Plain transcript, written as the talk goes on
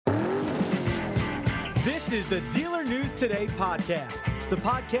This is the Dealer News Today podcast, the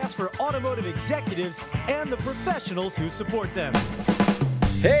podcast for automotive executives and the professionals who support them.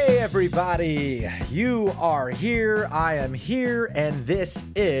 Hey, everybody. You are here. I am here. And this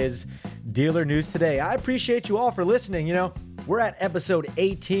is Dealer News Today. I appreciate you all for listening. You know, we're at episode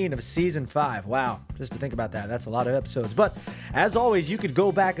 18 of season 5. Wow. Just to think about that. That's a lot of episodes. But as always, you could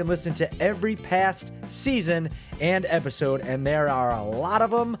go back and listen to every past season and episode. And there are a lot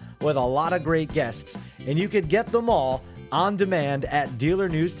of them with a lot of great guests. And you could get them all on demand at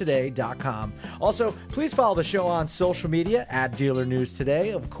dealernewstoday.com. Also, please follow the show on social media at Dealer News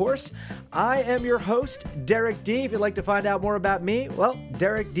Today. Of course, I am your host, Derek D. If you'd like to find out more about me, well,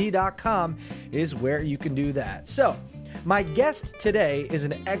 derekd.com is where you can do that. So, my guest today is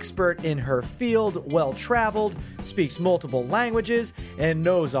an expert in her field, well-traveled, speaks multiple languages, and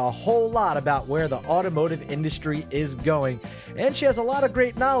knows a whole lot about where the automotive industry is going. And she has a lot of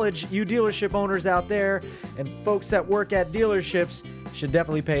great knowledge you dealership owners out there and folks that work at dealerships should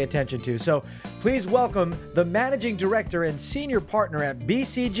definitely pay attention to. So please welcome the managing director and senior partner at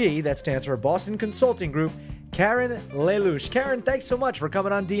BCG, that stands for Boston Consulting Group, Karen Lelouch. Karen, thanks so much for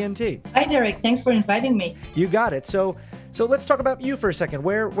coming on DNT. Hi, Derek. Thanks for inviting me. You got it. So let's talk about you for a second.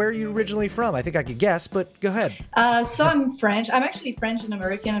 Where are you originally from? I think I could guess, but go ahead. So I'm French. I'm actually French and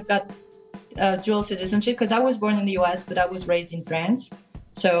American. I've got dual citizenship because I was born in the U.S., but I was raised in France.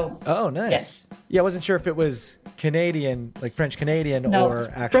 So. Oh, nice. Yes. Yeah, I wasn't sure if it was Canadian, like French Canadian, no, or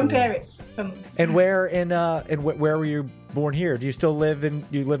actually from Paris. And where where were you born here? Do you live in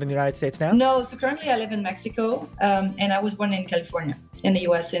the United States now? No, so currently I live in Mexico, and I was born in California, in the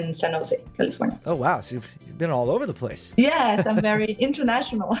U.S., in San Jose, California. Oh, wow. So you've been all over the place. Yes, I'm very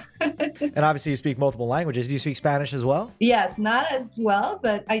international. And obviously you speak multiple languages. Do you speak Spanish as well? Yes, not as well,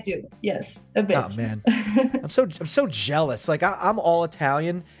 but I do. Yes, a bit. Oh, man. I'm so jealous. Like I'm all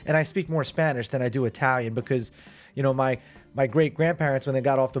Italian and I speak more Spanish than I do Italian because, you know, my great grandparents, when they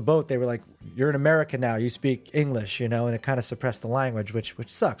got off the boat, they were like, "You're in America now. You speak English," you know, and it kind of suppressed the language, which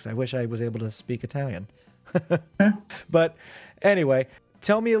sucks. I wish I was able to speak Italian. But anyway,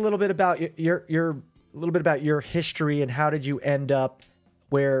 tell me a little bit about your history and how did you end up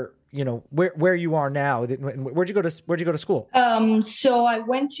where you are now? Where'd you go to school? So I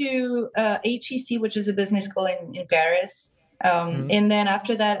went to HEC, which is a business school in Paris. And then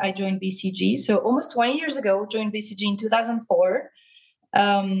after that, I joined BCG. So almost 20 years ago, joined BCG in 2004. So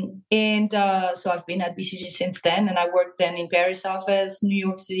I've been at BCG since then, and I worked then in Paris office, New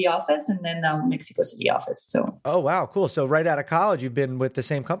York City office, and then now Mexico City office. So. Oh, wow. Cool. So right out of college, you've been with the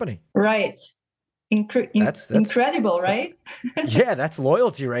same company. Right. That's incredible, right? Yeah, that's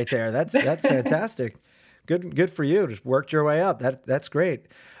loyalty right there. That's fantastic. Good for you. Just worked your way up. That's great.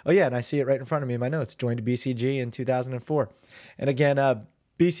 Oh yeah, and I see it right in front of me in my notes. Joined BCG in 2004. And again,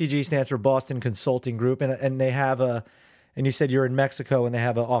 BCG stands for Boston Consulting Group, and they have and you said you're in Mexico and they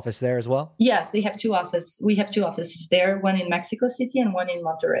have an office there as well? Yes, they have two offices. We have two offices there, one in Mexico City and one in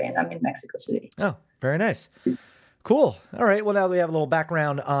Monterrey, and I'm in Mexico City. Oh, very nice. Cool. All right. Well, now we have a little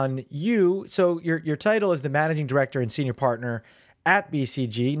background on you. So your title is the managing director and senior partner at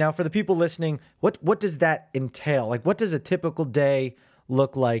BCG. Now, for the people listening, what does that entail? Like, what does a typical day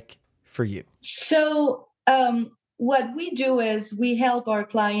look like for you? So, what we do is we help our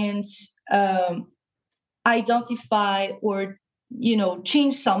clients identify or,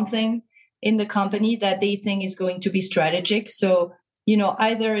 change something in the company that they think is going to be strategic. So,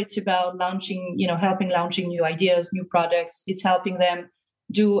 either it's about launching, helping launching new ideas, new products. It's helping them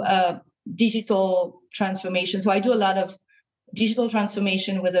do digital transformation. So I do a lot of digital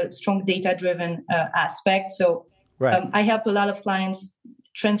transformation with a strong data-driven aspect. So right. I help a lot of clients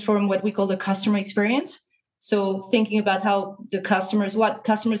transform what we call the customer experience. So thinking about what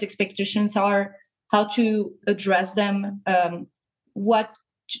customers' expectations are, how to address them, what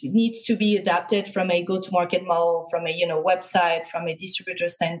needs to be adapted from a go-to-market model, from a website, from a distributor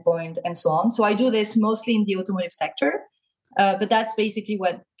standpoint, and so on. So I do this mostly in the automotive sector, but that's basically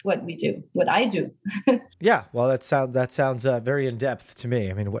what we do, what I do. Yeah, well, that sounds very in depth to me.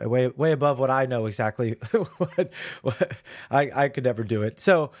 I mean, way above what I know exactly. what I could never do it.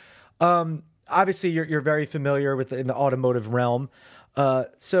 So, obviously, you're very familiar in the automotive realm.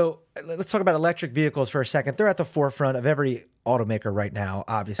 So let's talk about electric vehicles for a second. They're at the forefront of every automaker right now,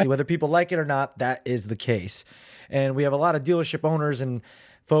 obviously. Whether people like it or not, that is the case. And we have a lot of dealership owners and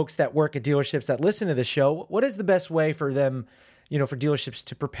folks that work at dealerships that listen to the show. What is the best way for them, for dealerships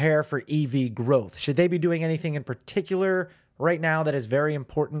to prepare for EV growth? Should they be doing anything in particular right now that is very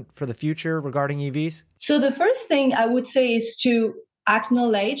important for the future regarding EVs? So the first thing I would say is to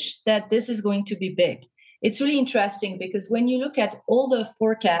acknowledge that this is going to be big. it's really interesting because when you look at all the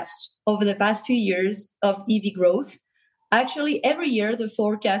forecasts over the past few years of EV growth, actually every year the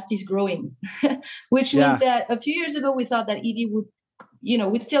forecast is growing, which means that a few years ago we thought that EV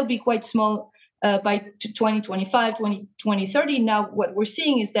would still be quite small by 2025, 2030. Now what we're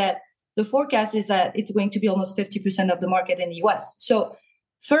seeing is that the forecast is that it's going to be almost 50% of the market in the US. So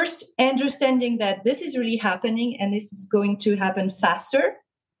first, understanding that this is really happening and this is going to happen faster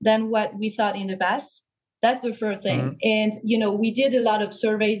than what we thought in the past. That's the first thing. And, we did a lot of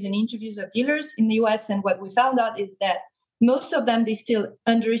surveys and interviews of dealers in the US. And what we found out is that most of them, they still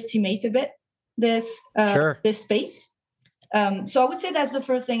underestimate a bit this space. So I would say that's the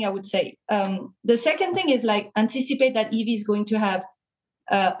first thing I would say. The second thing is anticipate that EV is going to have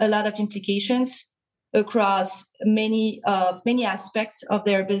a lot of implications across many aspects of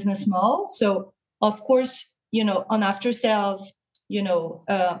their business model. So of course, on after sales,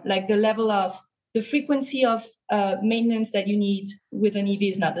 the level of the frequency of maintenance that you need with an EV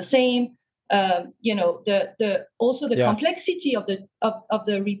is not the same. The complexity of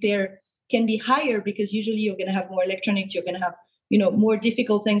the repair can be higher because usually you're going to have more electronics, you're going to have more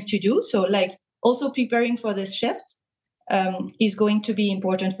difficult things to do. So also preparing for this shift is going to be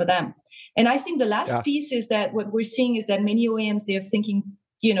important for them. And I think the last piece is that what we're seeing is that many OEMs, they're thinking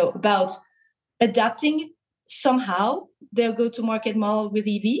about adapting somehow their go-to-market model with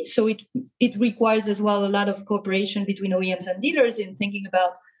EV. So it requires as well a lot of cooperation between OEMs and dealers in thinking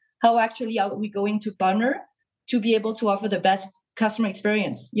about how actually are we going to partner to be able to offer the best customer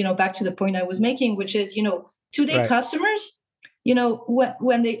experience. Back to the point I was making, which is, today customers,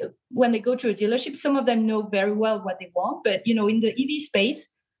 when they go to a dealership, some of them know very well what they want, but in the EV space,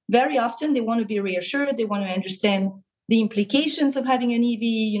 very often they want to be reassured, they want to understand the implications of having an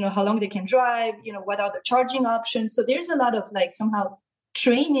EV, how long they can drive, what are the charging options. So there's a lot of somehow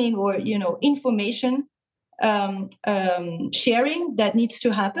training or, information sharing that needs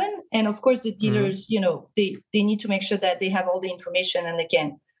to happen. And of course, the dealers, they need to make sure that they have all the information and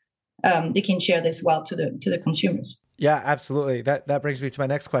they can share this well to the consumers. Yeah, absolutely. That brings me to my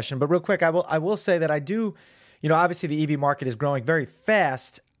next question. But real quick, I will say that I do, obviously the EV market is growing very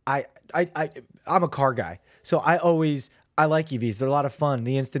fast. I'm a car guy. So I like EVs. They're a lot of fun.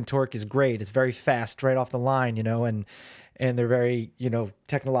 The instant torque is great. It's very fast right off the line, and they're very,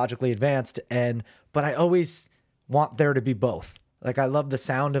 technologically advanced. But I always want there to be both. I love the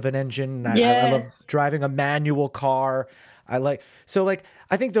sound of an engine. I love driving a manual car. I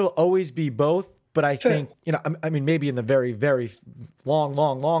think there'll always be both. But I think, maybe in the very, very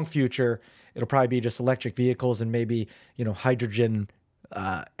long future, it'll probably be just electric vehicles and maybe, hydrogen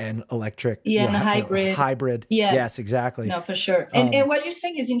and electric. Yeah, and hybrid. Hybrid. Yes, exactly. No, for sure. And what you're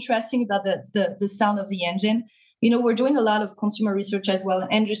saying is interesting about the sound of the engine. We're doing a lot of consumer research as well,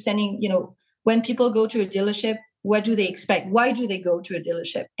 and understanding, when people go to a dealership, what do they expect? Why do they go to a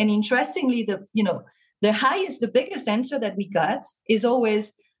dealership? And interestingly, the biggest answer that we got is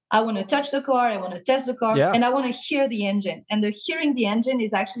always, I want to touch the car, I want to test the car, and I want to hear the engine. And hearing the engine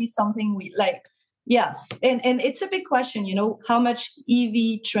is actually something we like. Yes. And it's a big question, how much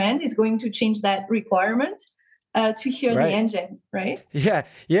EV trend is going to change that requirement to hear the engine, right? Yeah.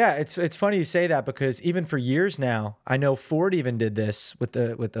 Yeah. It's funny you say that because even for years now, I know Ford even did this with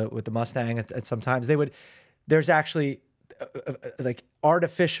the Mustang. And sometimes there's actually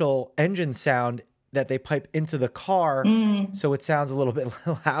artificial engine sound that they pipe into the car, so it sounds a little bit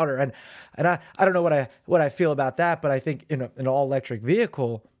louder. And I don't know what I feel about that, but I think in an all electric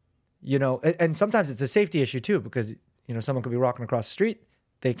vehicle, and sometimes it's a safety issue too, because someone could be walking across the street,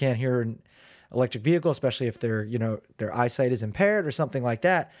 they can't hear an electric vehicle, especially if their eyesight is impaired or something like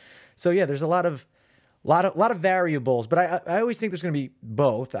that. So yeah, there's a lot of variables, but I always think there's going to be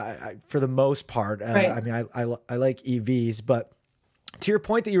both. For the most part, right. I like EVs, but to your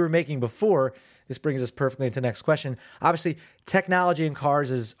point that you were making before. This brings us perfectly into the next question. Obviously, technology in cars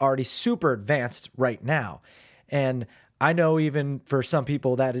is already super advanced right now. And I know even for some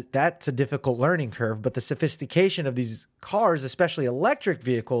people that's a difficult learning curve, but the sophistication of these cars, especially electric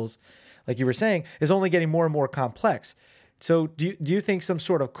vehicles, like you were saying, is only getting more and more complex. So do you think some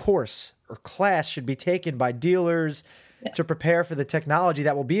sort of course or class should be taken by dealers to prepare for the technology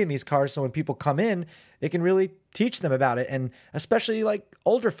that will be in these cars, so when people come in, they can really teach them about it, and especially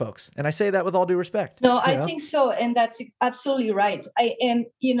older folks. And I say that with all due respect. No, I think so. And that's absolutely right.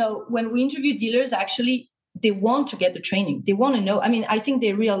 When we interview dealers, actually, they want to get the training. They want to know. I think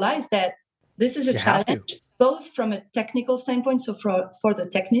they realize that this is a challenge, both from a technical standpoint, so for the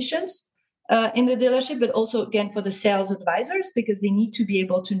technicians in the dealership, but also, again, for the sales advisors, because they need to be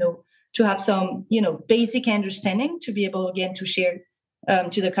able to know, to have some, basic understanding to be able, again, to share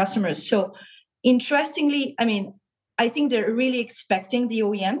to the customers. So interestingly, I mean, I think they're really expecting the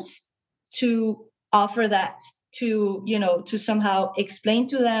OEMs to offer that, to, to somehow explain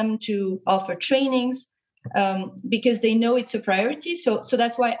to them, to offer trainings, because they know it's a priority. So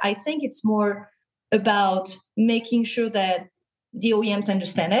that's why I think it's more about making sure that the OEMs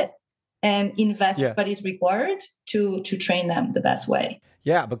understand it and invest what is required to train them the best way.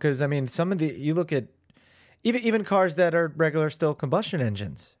 Yeah, because I mean, you look at even cars that are regular still combustion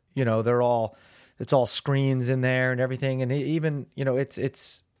engines, it's all screens in there and everything. And even,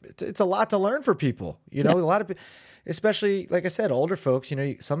 it's a lot to learn for people, a lot of, especially like I said, older folks,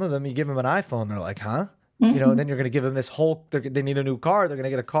 some of them, you give them an iPhone, they're like, huh? Mm-hmm. And then you're going to give them this they need a new car. They're going to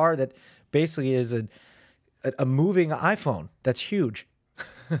get a car that basically is a moving iPhone. That's huge.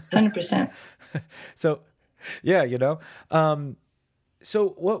 100%. So, yeah, so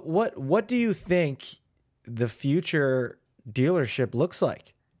what do you think the future dealership looks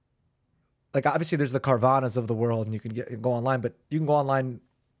like? Like, obviously there's the Carvanas of the world and you can go online, but you can go online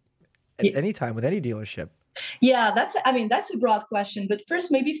at any time with any dealership. Yeah, that's a broad question. But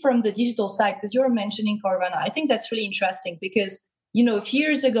first, maybe from the digital side, because you were mentioning Carvana, I think that's really interesting because, a few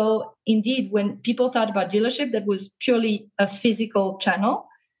years ago, indeed, when people thought about dealership, that was purely a physical channel.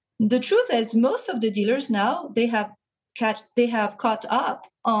 The truth is, most of the dealers now, they have caught up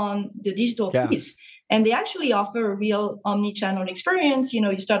on the digital piece. And they actually offer a real omni-channel experience.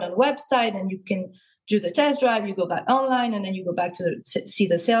 You start on the website and you can do the test drive, you go back online, and then you go back to see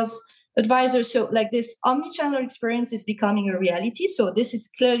the sales advisor. So like this omni-channel experience is becoming a reality. So this is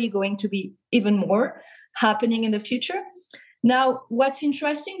clearly going to be even more happening in the future. Now, what's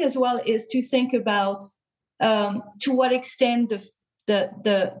interesting as well is to think about to what extent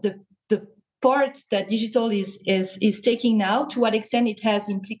the part that digital is taking now, to what extent it has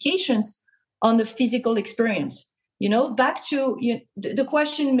implications on the physical experience. Back to the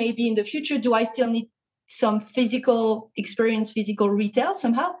question maybe in the future, do I still need some physical experience, physical retail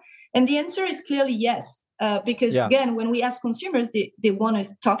somehow? And the answer is clearly yes, because again, when we ask consumers, they want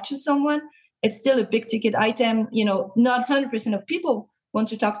to talk to someone. It's still a big ticket item. Not 100% of people want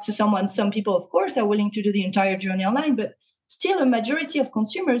to talk to someone. Some people, of course, are willing to do the entire journey online, but still a majority of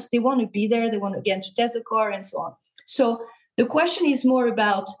consumers, they want to be there. They want, again, to test the car and so on. So the question is more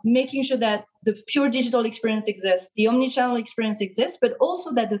about making sure that the pure digital experience exists, the omni-channel experience exists, but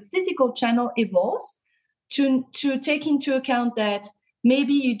also that the physical channel evolves to take into account that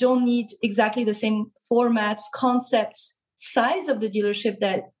maybe you don't need exactly the same formats, concepts, size of the dealership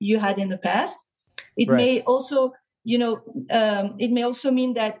that you had in the past. It may also, it may also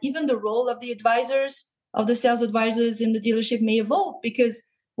mean that even the role of the advisors, of the sales advisors in the dealership may evolve, because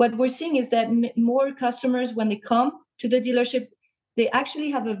what we're seeing is that more customers, when they come to the dealership, they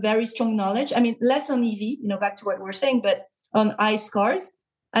actually have a very strong knowledge. I mean, less on EV, back to what we're saying, but on ICE cars,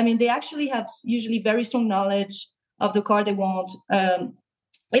 I mean, they actually have usually very strong knowledge of the car they want,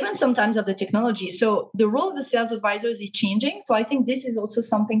 even sometimes of the technology. So the role of the sales advisors is changing. So I think this is also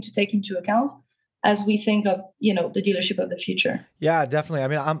something to take into account as we think of, the dealership of the future. Yeah, definitely. I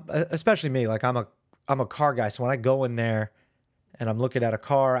mean, especially me, like I'm a car guy. So when I go in there and I'm looking at a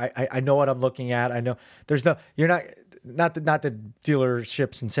car, I know what I'm looking at. I know you're not the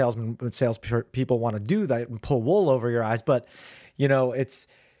dealerships and sales people want to do that and pull wool over your eyes, but it's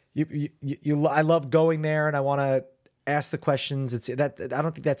I love going there and I want to ask the questions. It's that I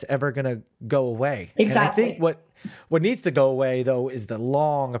don't think that's ever going to go away. Exactly. And I think what needs to go away though is the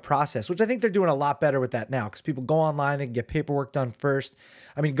long process, which I think they're doing a lot better with that now, because people go online, they can get paperwork done first.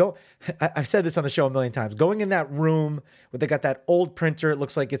 I mean, I've said this on the show a million times. Going in that room where they got that old printer, it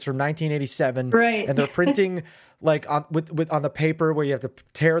looks like it's from 1987, right? And they're printing like on the paper where you have to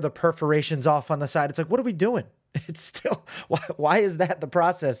tear the perforations off on the side. It's like, what are we doing? It's still, why is that the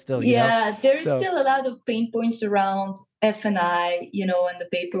process still? There's still a lot of pain points around F&I, and the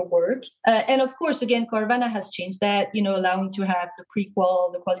paperwork. And of course, again, Carvana has changed that, allowing to have the pre-qual,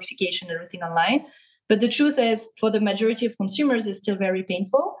 the qualification, everything online. But the truth is, for the majority of consumers, it's still very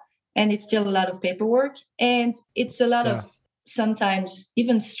painful, and it's still a lot of paperwork, and it's a lot of sometimes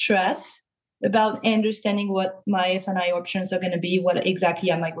even stress about understanding what my F&I options are going to be, what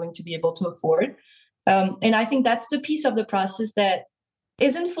exactly am I going to be able to afford. And I think that's the piece of the process that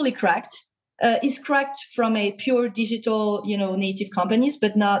isn't fully cracked, is cracked from a pure digital, native companies,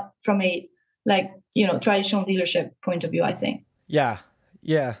 but not from a traditional dealership point of view, I think. Yeah.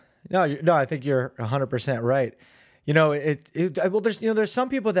 No, I think you're 100% right. There's some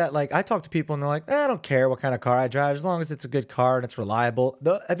people that I talk to people and they're like, I don't care what kind of car I drive as long as it's a good car and it's reliable.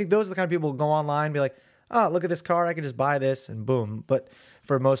 I think those are the kind of people who go online and be like, oh, look at this car, I can just buy this and boom. But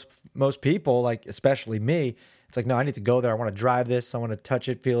for most people, especially me, It's like, no, I need to go there. I want to drive this. I want to touch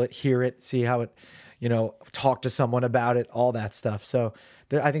it, feel it, hear it, see how it, talk to someone about it, all that stuff. So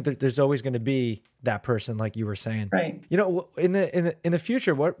I think that there's always going to be that person, like you were saying. Right. In the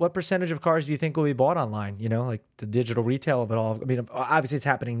future, what percentage of cars do you think will be bought online? Like the digital retail of it all. I mean, obviously it's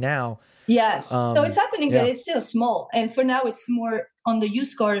happening now. Yes. So it's happening, but it's still small. And for now, it's more on the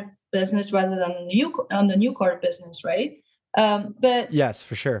used car business rather than on the new car business, right? But yes,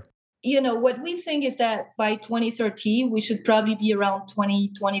 for sure. What we think is that by 2030, we should probably be around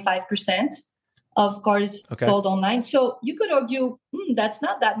 25% of cars sold online. So you could argue that's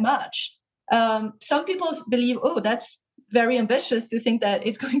not that much. Some people believe, that's very ambitious to think that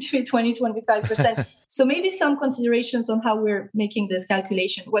it's going to be 25%. So maybe some considerations on how we're making this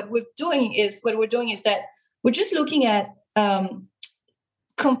calculation. What we're doing is that we're just looking at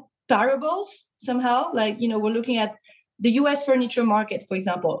comparables somehow. Like, we're looking at the US furniture market, for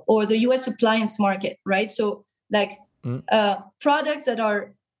example, or the US appliance market, right? So like products that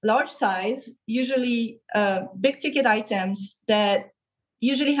are large size, usually big ticket items that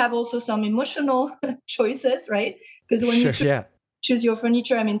usually have also some emotional choices, right? Because when you choose your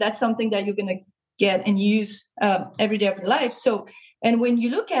furniture, I mean, that's something that you're going to get and use every day of your life. So, and when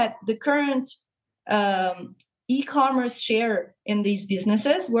you look at the current e-commerce share in these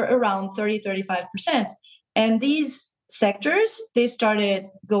businesses, we're around 35%. And these sectors, they started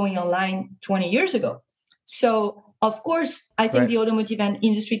going online 20 years ago. So, of course, I think the automotive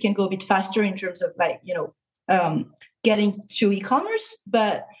industry can go a bit faster in terms of getting to e-commerce.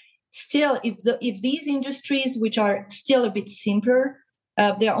 But still, if these industries, which are still a bit simpler,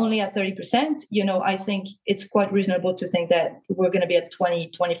 they're only at 30%, I think it's quite reasonable to think that we're going to be at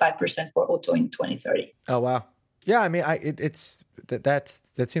 25% for auto in 2030. Oh, wow. Yeah, I mean,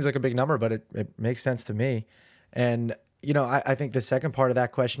 that seems like a big number, but it makes sense to me. And, I think the second part of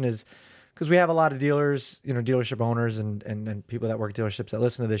that question is, because we have a lot of dealers, dealership owners and people that work dealerships that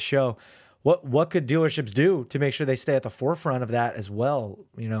listen to this show. What could dealerships do to make sure they stay at the forefront of that as well?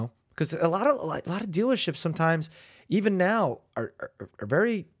 Because a lot of dealerships sometimes, even now, are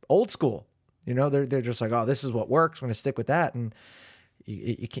very old school. They're just like, oh, this is what works. We're going to stick with that, and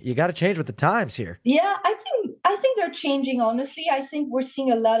you got to change with the times here. Yeah, I think they're changing. Honestly, I think we're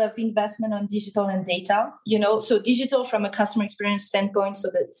seeing a lot of investment on digital and data. So digital from a customer experience standpoint, so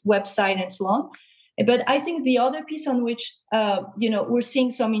that's website and so on. But I think the other piece on which we're seeing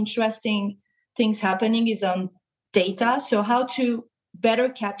some interesting things happening is on data. So how to better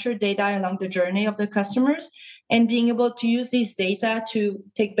capture data along the journey of the customers and being able to use these data to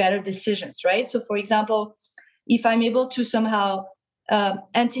take better decisions, right? So, for example, if I'm able to somehow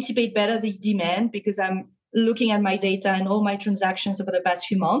anticipate better the demand because I'm looking at my data and all my transactions over the past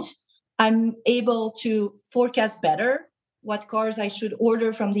few months, I'm able to forecast better what cars I should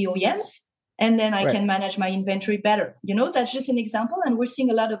order from the OEMs. And then I can manage my inventory better. That's just an example. And we're seeing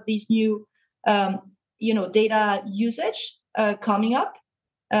a lot of these new, data usage coming up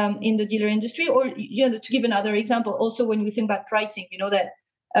in the dealer industry. Or, to give another example, also when we think about pricing, that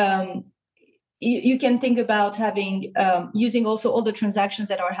you can think about having, using also all the transactions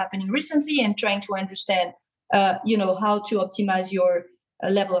that are happening recently and trying to understand, how to optimize your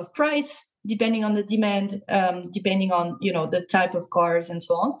level of price, depending on the demand, depending on, the type of cars and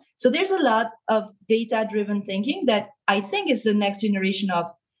so on. So there's a lot of data-driven thinking that I think is the next generation of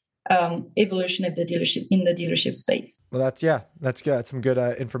evolution of the dealership space. Well, that's good. That's some good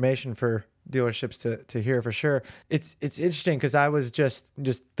information for dealerships to hear for sure. It's interesting because I was just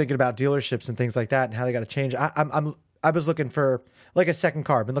thinking about dealerships and things like that and how they got to change. I was looking for like a second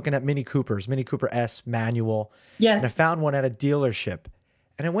car. I've been looking at Mini Cooper S manual. Yes. And I found one at a dealership.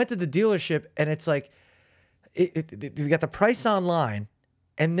 And I went to the dealership and it's like, you got the price online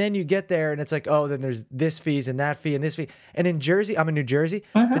and then you get there and it's like, oh, then there's this fees and that fee and this fee. And in Jersey, I'm in New Jersey,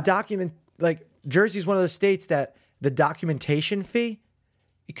 Jersey is one of those states that the documentation fee,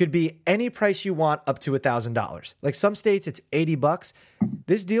 it could be any price you want up to $1,000. Like some states it's $80.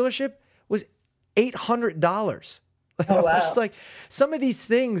 This dealership was $800. Oh, wow. It's like some of these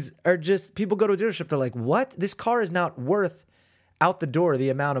things are just, people go to a dealership, they're like, what? This car is not worth out the door the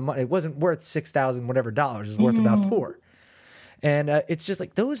amount of money. It wasn't worth $6,000 whatever dollars. It was worth about $4,000. And it's just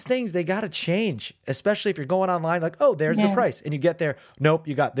like those things, they got to change, especially if you're going online like, oh, there's the price. And you get there, nope,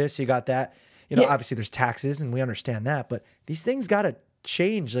 you got this, you got that. Obviously there's taxes and we understand that, but these things got to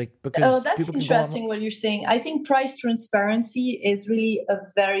change because that's interesting what you're saying. I think price transparency is really a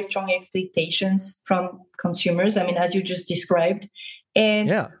very strong expectations from consumers. I mean, as you just described.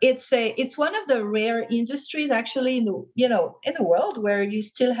 And it's one of the rare industries actually in the world where you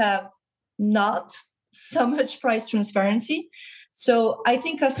still have not so much price transparency. So I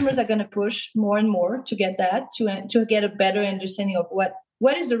think customers are going to push more and more to get that, to get a better understanding of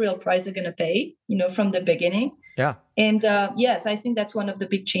what is the real price they're going to pay, from the beginning. Yeah. And yes, I think that's one of the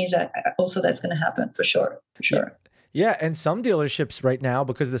big changes that's going to happen for sure. Yeah. And some dealerships right now,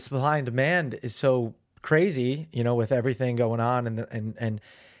 because the supply and demand is so crazy, with everything going on and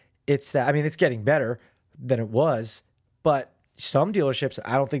it's that, I mean, it's getting better than it was, but some dealerships,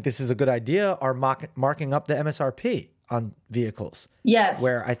 I don't think this is a good idea, are marking up the MSRP on vehicles. Yes.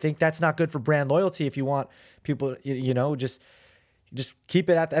 Where I think that's not good for brand loyalty. If you want people, just keep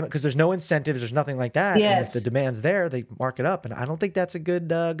it at that, because there's no incentives, there's nothing like that. Yes. And if the demand's there, they mark it up. And I don't think that's a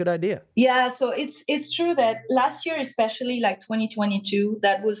good idea. Yeah. So it's true that last year, especially like 2022,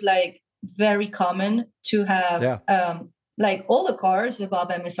 that was like very common to have, like all the cars above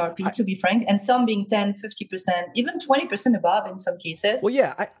MSRP, to be frank, and some being 10, 50%, even 20% above in some cases. Well,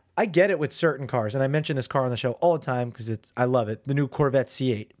 yeah, I get it with certain cars. And I mention this car on the show all the time because I love it. The new Corvette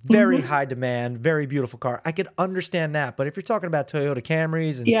C8, very high demand, very beautiful car. I could understand that. But if you're talking about Toyota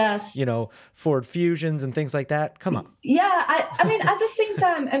Camrys and, yes, Ford Fusions and things like that, come on. Yeah. I mean, at the same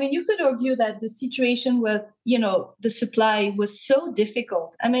time, I mean, you could argue that the situation with, the supply was so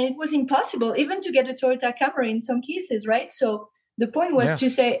difficult. I mean, it was impossible even to get a Toyota Camry in some cases, right? So the point was to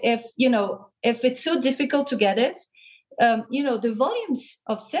say, if it's so difficult to get it, the volumes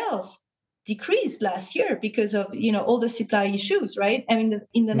of sales decreased last year because of, all the supply issues, right? I mean,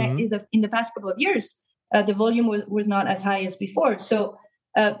 in the past couple of years, the volume was not as high as before. So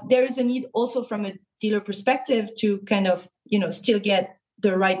there is a need also from a dealer perspective to kind of, still get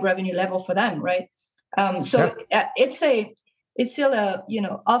the right revenue level for them, right? It's still a,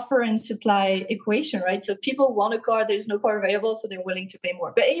 offer and supply equation, right? So people want a car, there's no car available, so they're willing to pay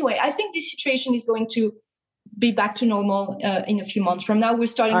more. But anyway, I think this situation is going to be back to normal in a few months from now. We're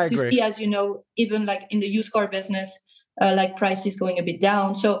starting to see, as you know, even like in the used car business, like prices going a bit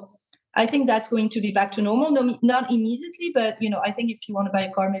down. So I think that's going to be back to normal. No, not immediately, but I think if you want to buy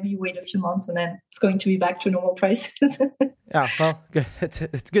a car, maybe you wait a few months and then it's going to be back to normal prices. Yeah, well,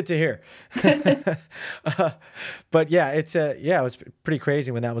 it's good to hear. But yeah, it was pretty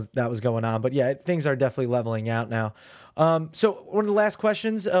crazy when that was going on. But yeah, things are definitely leveling out now. So one of the last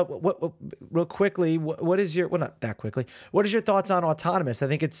questions, real quickly, what is your, well, not that quickly, what is your thoughts on autonomous? I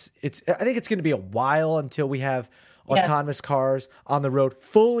think it's going to be a while until we have autonomous cars on the road,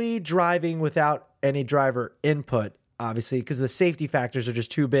 fully driving without any driver input, obviously, because the safety factors are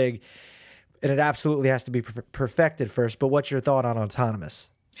just too big and it absolutely has to be perfected first. But what's your thought on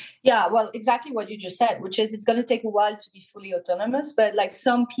autonomous? Yeah, well, exactly what you just said, which is it's going to take a while to be fully autonomous, but like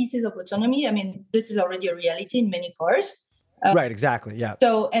some pieces of autonomy, I mean, this is already a reality in many cars. Right, exactly. Yeah.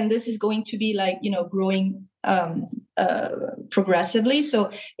 So, and this is going to be like, growing progressively.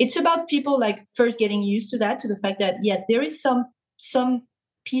 So it's about people like first getting used to that, to the fact that, yes, there is some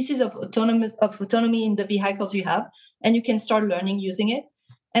pieces of autonomy in the vehicles you have, and you can start learning using it.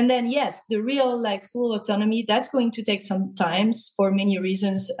 And then, yes, the real like full autonomy, that's going to take some time for many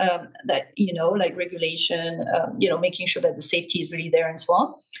reasons that, like regulation, making sure that the safety is really there and so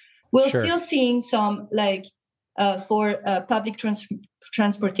on. We're still seeing some like for public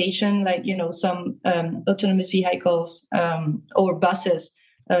transportation, like, some autonomous vehicles or buses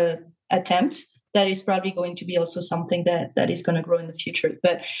attempts. That is probably going to be also something that is going to grow in the future.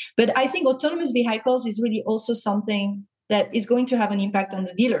 But I think autonomous vehicles is really also something that is going to have an impact on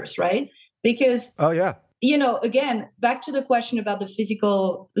the dealers, right? Because, again, back to the question about the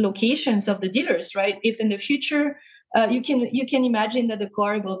physical locations of the dealers, right? If in the future, you can imagine that the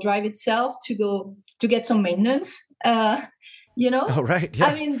car will drive itself to get some maintenance, Oh, right. Yeah.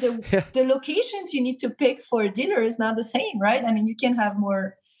 I mean, the locations you need to pick for a dealer is not the same, right? I mean, you can have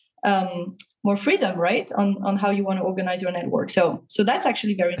more freedom, right, on how you want to organize your network. So that's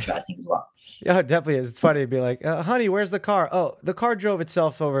actually very interesting as well. Yeah, it definitely is. It's funny to be like, honey, where's the car? Oh, the car drove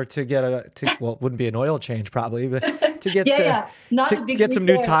itself over to get it wouldn't be an oil change probably, but to get get some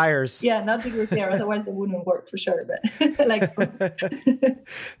new tires. Yeah, not big repair. Otherwise, they wouldn't work for sure. But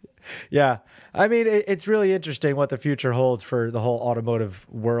yeah, I mean, it's really interesting what the future holds for the whole automotive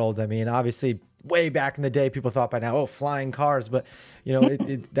world. I mean, obviously, way back in the day, people thought by now, flying cars, but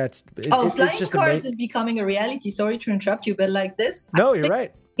flying it's just cars is becoming a reality. Sorry to interrupt you, but like this. No, you're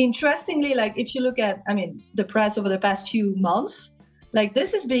right. Interestingly, like if you look at, the press over the past few months, like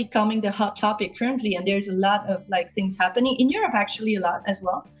this is becoming the hot topic currently, and there's a lot of like things happening in Europe, actually a lot as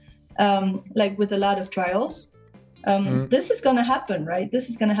well, like with a lot of trials. This is going to happen, right? This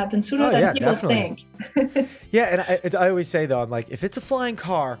is going to happen sooner than people think. Yeah, and I always say though, I'm like, if it's a flying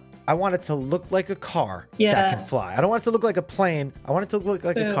car, I want it to look like a car Yeah. that can fly. I don't want it to look like a plane. I want it to look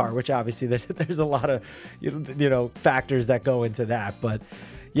like a car, which obviously there's a lot of factors that go into that. But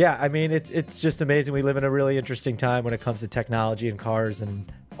yeah, I mean, it's just amazing. We live in a really interesting time when it comes to technology and cars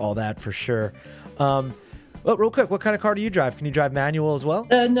and all that for sure. Well, real quick, what kind of car do you drive? Can you drive manual as well?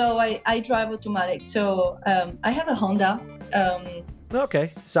 No, I drive automatic. So I have a Honda.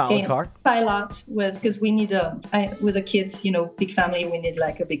 Okay, solid car. Pilot because we need with the kids, big family, we need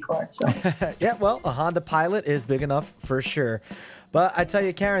like a big car. So yeah, well, a Honda Pilot is big enough for sure. But I tell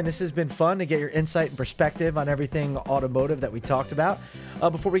you, Karen, this has been fun to get your insight and perspective on everything automotive that we talked about.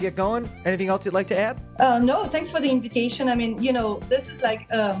 Before we get going, anything else you'd like to add? No, thanks for the invitation. I mean, this is like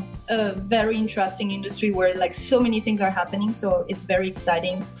a very interesting industry where like so many things are happening. So it's very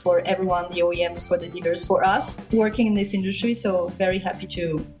exciting for everyone, the OEMs, for the dealers, for us working in this industry. So very happy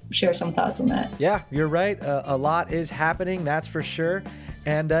to share some thoughts on that. Yeah, you're right. A lot is happening, that's for sure.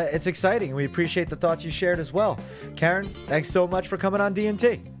 And it's exciting. We appreciate the thoughts you shared as well. Karen, thanks so much for coming on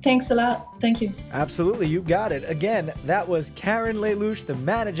D&T. Thanks a lot. Thank you. Absolutely. You got it. Again, that was Karen Lelouch, the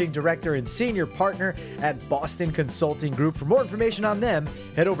Managing Director and Senior Partner at Boston Consulting Group. For more information on them,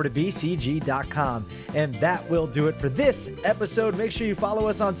 head over to bcg.com. And that will do it for this episode. Make sure you follow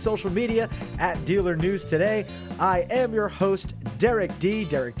us on social media at Dealer News Today. I am your host, Derek D,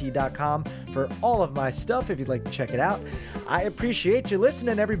 DerekD.com, for all of my stuff if you'd like to check it out. I appreciate you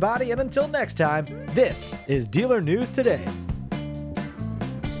listening, everybody. And until next time, this is Dealer News Today.